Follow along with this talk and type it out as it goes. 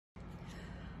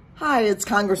Hi, it's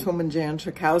Congresswoman Jan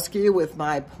Schakowsky with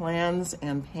my plans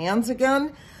and pans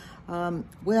again.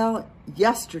 Well,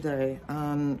 yesterday,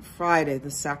 on Friday, the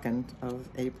 2nd of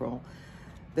April,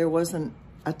 there was an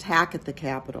attack at the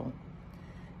Capitol.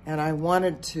 And I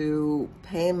wanted to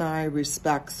pay my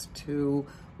respects to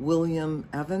William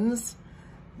Evans,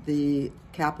 the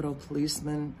Capitol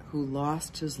policeman who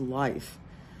lost his life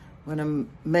when a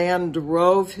man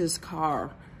drove his car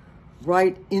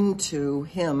right into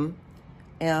him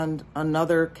and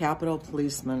another Capitol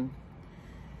policeman.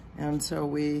 And so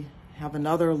we have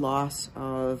another loss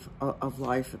of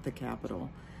life at the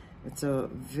Capitol. It's a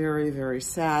very, very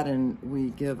sad, and we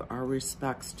give our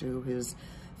respects to his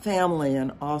family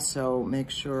and also make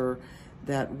sure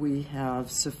that we have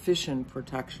sufficient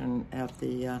protection at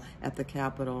the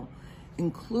Capitol,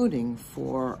 including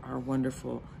for our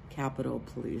wonderful Capitol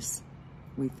Police.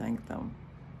 We thank them.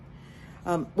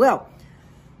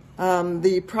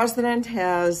 The president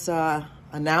has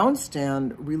announced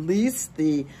and released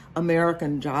the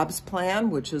American Jobs Plan,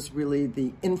 which is really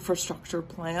the infrastructure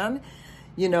plan.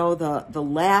 You know, the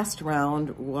last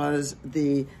round was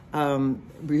the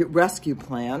rescue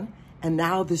plan, and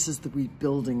now this is the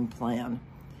rebuilding plan.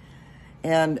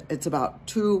 And it's about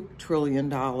 $2 trillion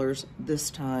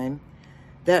this time.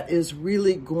 That is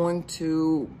really going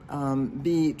to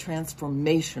be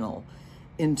transformational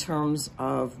in terms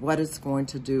of what it's going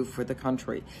to do for the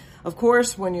country. Of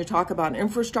course, when you talk about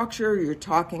infrastructure, you're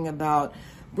talking about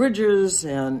bridges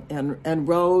and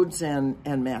roads and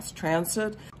mass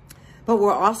transit. But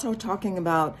we're also talking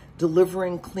about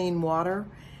delivering clean water,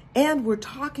 and we're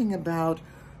talking about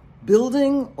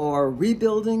building or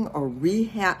rebuilding or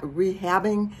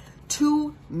rehabbing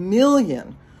 2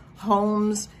 million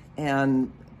homes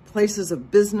and places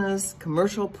of business,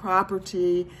 commercial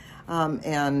property,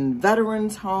 and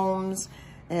veterans' homes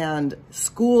and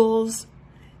schools.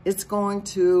 It's going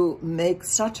to make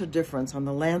such a difference on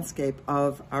the landscape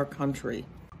of our country.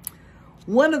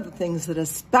 One of the things that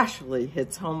especially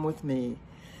hits home with me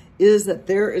is that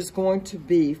there is going to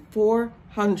be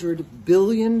 $400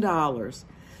 billion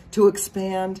to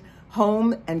expand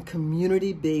home and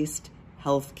community-based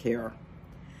health care.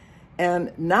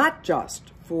 And not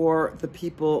just for the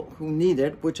people who need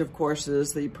it, which of course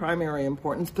is the primary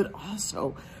importance, but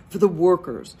also for the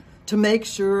workers, to make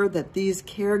sure that these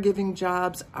caregiving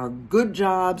jobs are good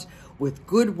jobs with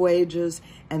good wages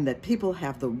and that people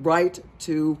have the right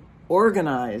to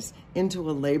organize into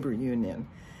a labor union.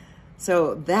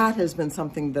 So that has been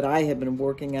something that I have been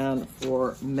working on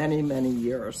for many, many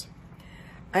years.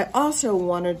 I also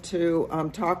wanted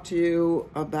to talk to you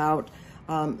about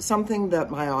something that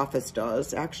my office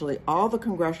does. Actually, all the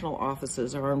congressional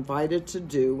offices are invited to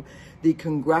do the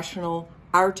Congressional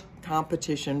Art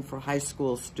Competition for high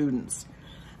school students.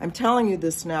 I'm telling you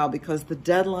this now because the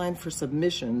deadline for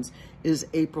submissions is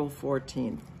April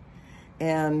 14th.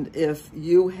 And if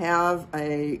you have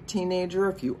a teenager,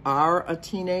 if you are a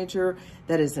teenager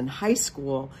that is in high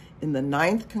school in the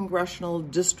 9th Congressional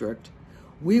District,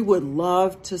 we would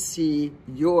love to see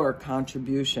your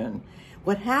contribution.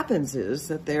 What happens is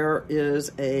that there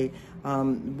is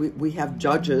we have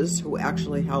judges who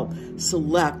actually help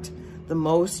select the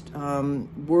most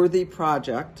worthy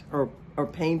project or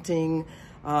painting.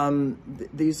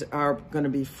 These are going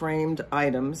to be framed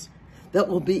items that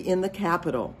will be in the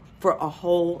Capitol for a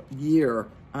whole year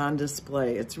on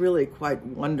display. It's really quite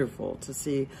wonderful to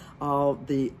see all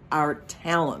the art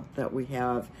talent that we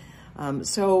have.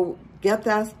 So get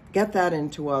that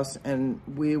into us, and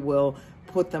we will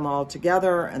put them all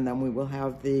together, and then we will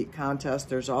have the contest.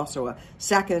 There's also a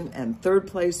 2nd and 3rd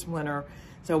place winner,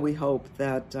 so we hope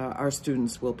that our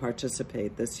students will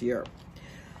participate this year.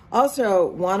 Also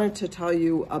wanted to tell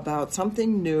you about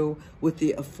something new with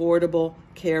the Affordable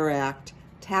Care Act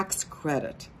tax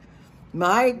credit.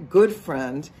 My good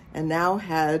friend and now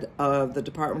head of the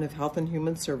Department of Health and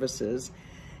Human Services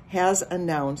has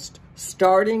announced,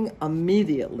 starting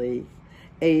immediately,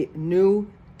 a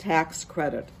new tax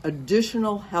credit,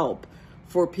 additional help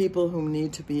for people who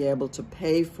need to be able to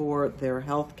pay for their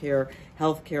health care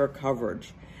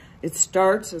coverage. It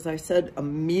starts, as I said,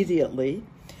 immediately.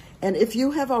 And if you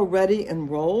have already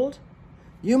enrolled,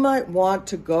 you might want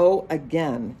to go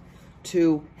again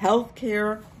to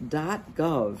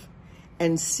healthcare.gov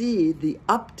and see the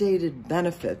updated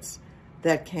benefits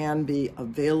that can be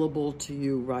available to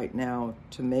you right now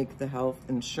to make the health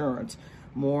insurance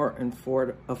more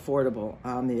affordable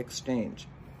on the exchange.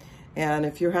 And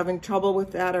if you're having trouble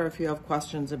with that, or if you have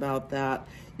questions about that,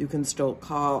 you can still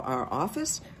call our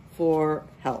office for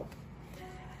help.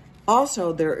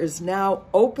 Also, there is now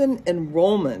open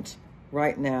enrollment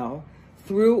right now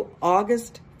through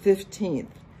August 15th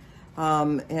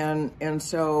And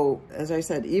so, as I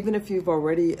said, even if you've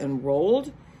already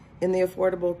enrolled in the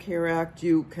Affordable Care Act,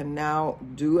 you can now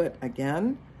do it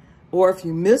again. Or if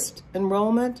you missed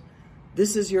enrollment,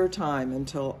 this is your time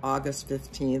until August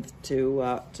 15th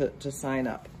to sign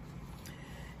up.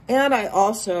 And I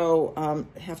also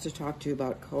have to talk to you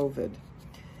about COVID.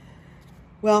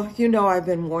 Well, you know, I've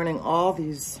been warning all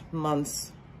these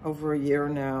months, over a year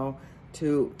now,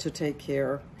 to take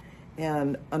care.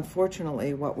 And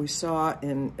unfortunately, what we saw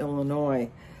in Illinois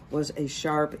was a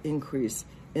sharp increase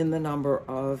in the number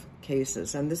of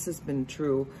cases. And this has been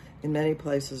true in many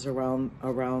places around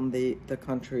the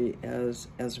country as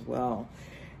well.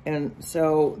 And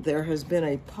so there has been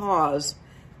a pause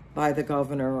by the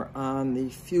governor on the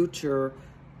future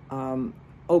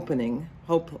opening.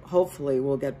 Hopefully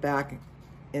we'll get back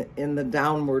in the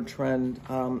downward trend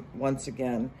once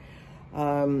again.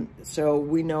 So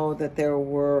we know that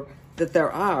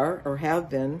there are or have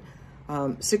been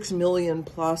 6 million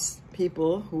plus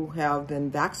people who have been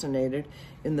vaccinated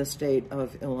in the state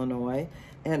of Illinois.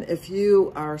 And if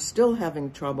you are still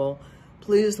having trouble,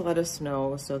 please let us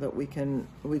know so that we can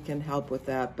help with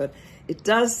that. But it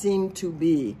does seem to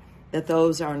be that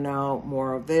those are now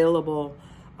more available,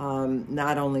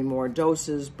 not only more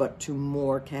doses, but to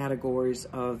more categories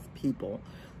of people.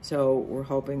 So we're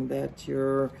hoping that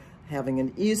you're having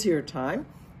an easier time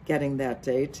getting that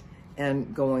date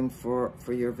and going for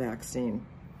your vaccine.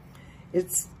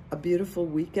 It's a beautiful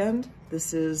weekend.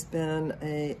 This has been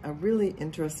a really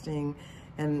interesting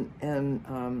and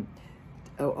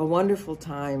a wonderful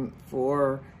time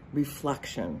for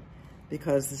reflection,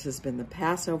 because this has been the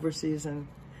Passover season.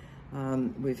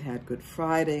 We've had Good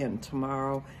Friday, and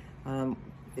tomorrow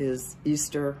is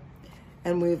Easter,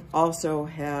 and we've also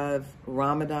have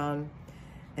Ramadan,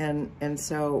 and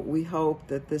so we hope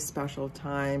that this special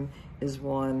time is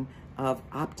one of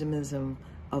optimism,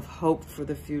 of hope for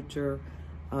the future,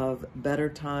 of better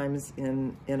times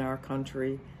in our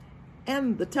country,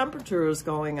 and the temperature is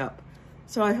going up.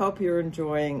 So I hope you're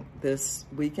enjoying this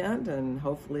weekend, and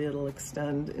hopefully it'll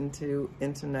extend into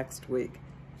next week.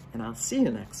 And I'll see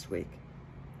you next week.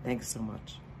 Thanks so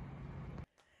much.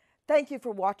 Thank you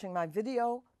for watching my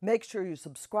video. Make sure you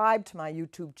subscribe to my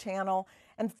YouTube channel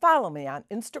and follow me on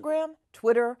Instagram,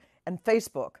 Twitter, and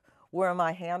Facebook, where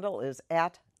my handle is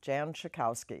 @Jan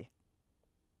Schakowsky.